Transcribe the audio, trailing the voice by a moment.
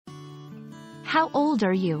How old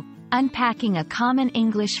are you? Unpacking a common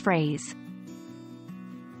English phrase.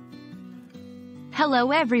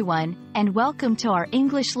 Hello everyone, and welcome to our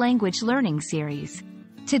English language learning series.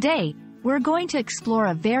 Today, we're going to explore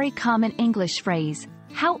a very common English phrase,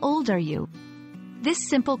 how old are you? This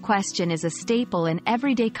simple question is a staple in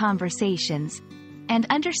everyday conversations, and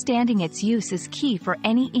understanding its use is key for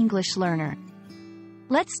any English learner.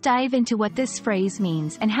 Let's dive into what this phrase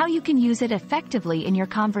means and how you can use it effectively in your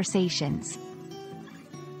conversations.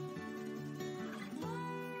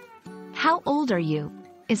 How old are you?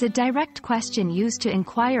 Is a direct question used to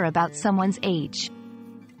inquire about someone's age.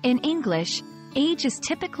 In English, age is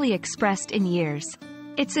typically expressed in years.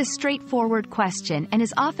 It's a straightforward question and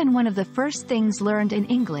is often one of the first things learned in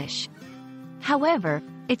English. However,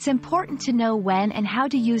 it's important to know when and how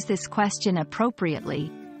to use this question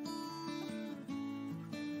appropriately.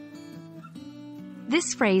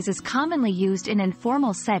 This phrase is commonly used in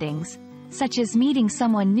informal settings, such as meeting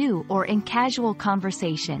someone new or in casual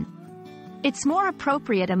conversation. It's more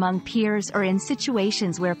appropriate among peers or in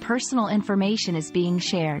situations where personal information is being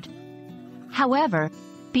shared. However,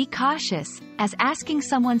 be cautious, as asking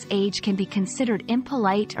someone's age can be considered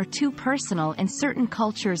impolite or too personal in certain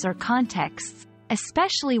cultures or contexts,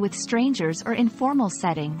 especially with strangers or informal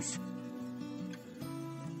settings.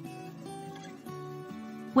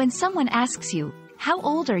 When someone asks you, "How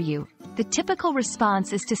old are you?" the typical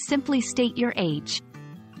response is to simply state your age.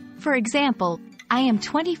 For example, "I am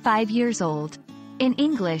 25 years old." In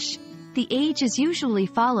English, the age is usually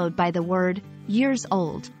followed by the word, years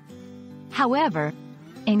old. However,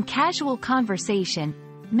 in casual conversation,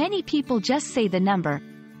 many people just say the number,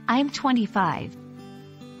 "I'm 25.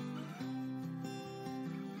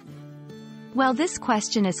 While this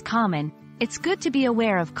question is common, it's good to be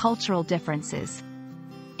aware of cultural differences.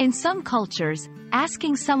 In some cultures,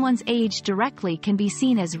 asking someone's age directly can be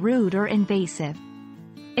seen as rude or invasive.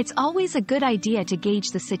 It's always a good idea to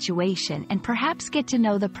gauge the situation and perhaps get to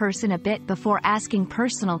know the person a bit before asking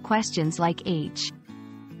personal questions like age.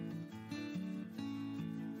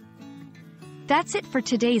 That's it for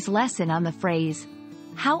today's lesson on the phrase,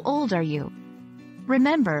 how old are you?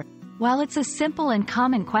 Remember, while it's a simple and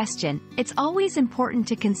common question, it's always important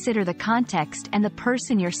to consider the context and the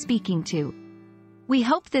person you're speaking to. We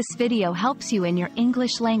hope this video helps you in your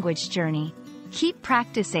English language journey. Keep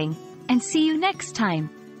practicing, and see you next time.